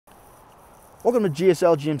Welcome to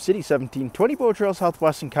GSL GM City 1720 Bow Trail,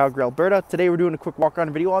 Southwestern Calgary, Alberta. Today we're doing a quick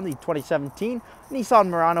walk-around video on the 2017 Nissan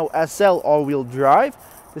Murano SL all-wheel drive.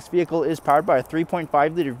 This vehicle is powered by a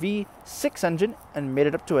 3.5-liter V6 engine and made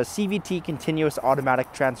it up to a CVT continuous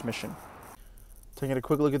automatic transmission. Taking a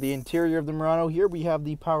quick look at the interior of the Murano here, we have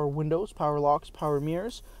the power windows, power locks, power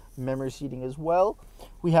mirrors, memory seating as well.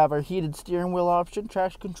 We have our heated steering wheel option,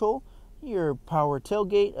 traction control, your power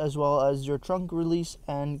tailgate, as well as your trunk release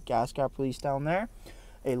and gas cap release down there.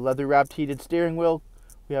 A leather wrapped heated steering wheel.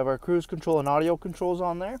 We have our cruise control and audio controls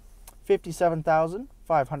on there.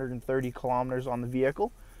 57,530 kilometers on the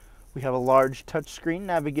vehicle. We have a large touchscreen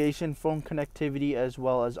navigation, phone connectivity, as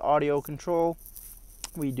well as audio control.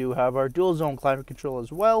 We do have our dual zone climate control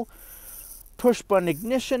as well. Push button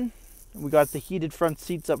ignition. We got the heated front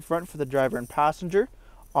seats up front for the driver and passenger.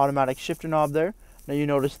 Automatic shifter knob there. Now you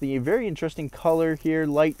notice the very interesting color here,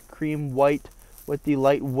 light cream white with the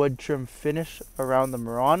light wood trim finish around the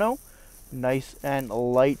Murano. Nice and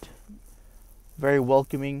light, very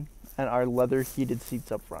welcoming, and our leather heated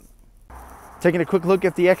seats up front. Taking a quick look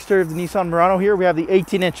at the exterior of the Nissan Murano here, we have the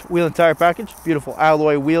 18-inch wheel and tire package, beautiful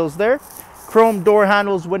alloy wheels there. Chrome door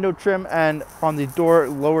handles, window trim, and on the door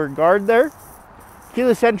lower guard there.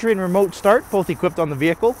 Keyless entry and remote start, both equipped on the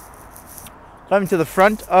vehicle. Coming to the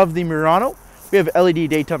front of the Murano, we have LED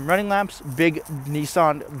daytime running lamps, big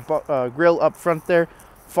Nissan grille up front there,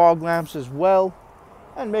 fog lamps as well.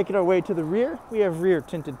 And making our way to the rear, we have rear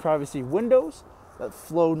tinted privacy windows that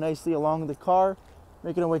flow nicely along the car.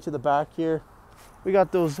 Making our way to the back here, we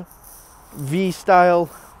got those V-style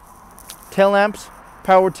tail lamps,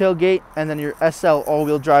 power tailgate, and then your SL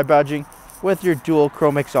all-wheel drive badging with your dual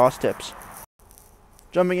chrome exhaust tips.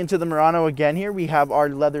 Jumping into the Murano again here, we have our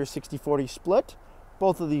leather 60/40 split.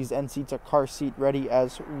 Both of these end seats are car seat ready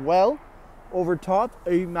as well. Over top,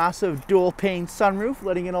 a massive dual pane sunroof,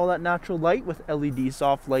 letting in all that natural light with LED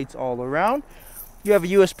soft lights all around. You have a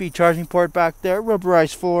USB charging port back there,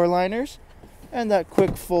 rubberized floor liners, and that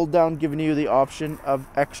quick fold down giving you the option of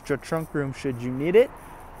extra trunk room should you need it.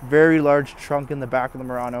 Very large trunk in the back of the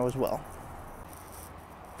Murano as well.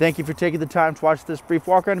 Thank you for taking the time to watch this brief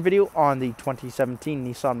walk around video on the 2017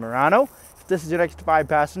 Nissan Murano. If this is your next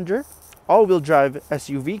 5-passenger all-wheel drive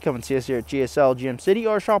SUV, come and see us here at GSL GM City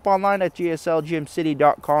or shop online at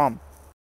gslgmcity.com.